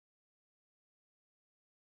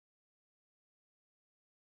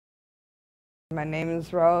My name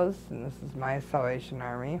is Rose, and this is my Salvation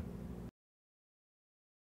Army.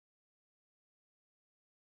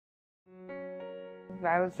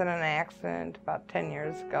 I was in an accident about 10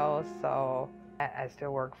 years ago, so I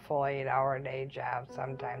still work full 8-hour-a-day job,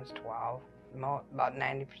 sometimes 12. About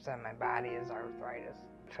 90% of my body is arthritis.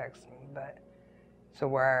 It affects me, but so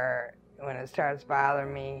when it starts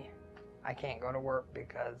bothering me, I can't go to work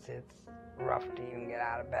because it's rough to even get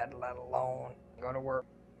out of bed, let alone go to work,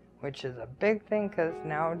 which is a big thing because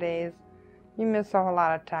nowadays you miss a whole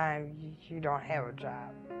lot of time. You don't have a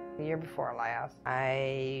job. The year before last,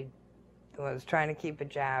 I was trying to keep a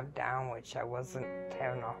job down, which I wasn't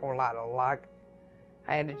having a whole lot of luck.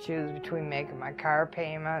 I had to choose between making my car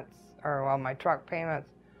payments, my truck payments,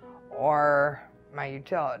 or my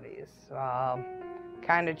utilities.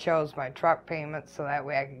 Kind of chose my truck payments so that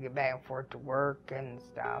way I could get back and forth to work and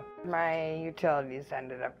stuff. My utilities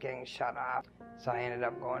ended up getting shut off, so I ended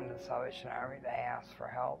up going to the Salvation Army to ask for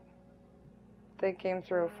help. They came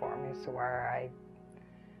through for me, so where I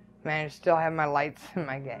managed to still have my lights and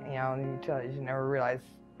my, the utilities. You never realize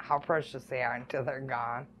how precious they are until they're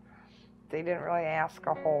gone. They didn't really ask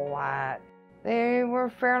a whole lot. They were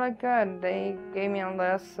fairly good. They gave me a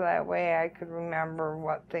list so that way I could remember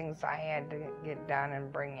what things I had to get done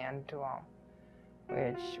and bring into them,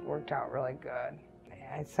 which worked out really good.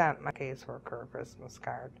 I sent my caseworker a Christmas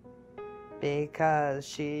card because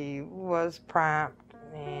she was prompt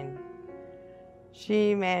and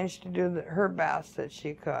she managed to do her best that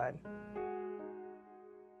she could.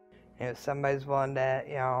 If somebody's willing to,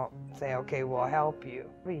 say, okay, we'll help you,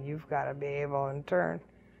 you've got to be able in turn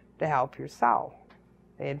to help yourself.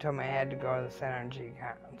 They had told me I had to go to the Energy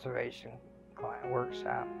Conservation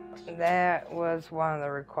workshop. That was one of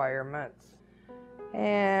the requirements.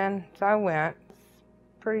 And so I went.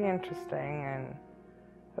 It's pretty interesting, and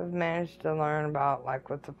I've managed to learn about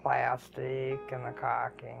with the plastic and the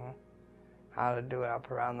caulking, how to do it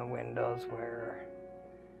up around the windows where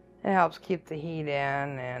it helps keep the heat in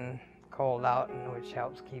and cold out, and which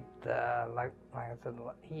helps keep the, like I said,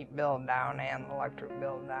 the heat bill down and the electric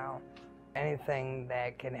bill down. Anything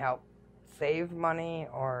that can help save money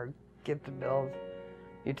or get the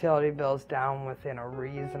utility bills down within a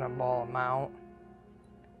reasonable amount,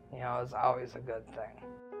 is always a good thing.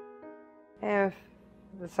 If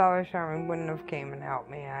the Salvation Army wouldn't have came and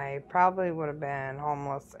helped me, I probably would have been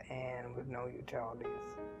homeless and with no utilities.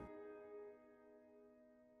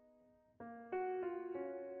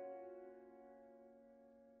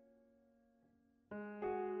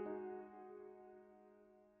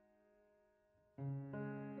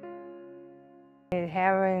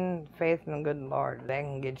 Having faith in the good Lord, that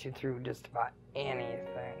can get you through just about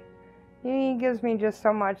anything. He gives me just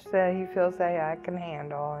so much that he feels that I can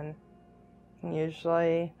handle, and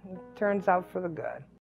usually it turns out for the good.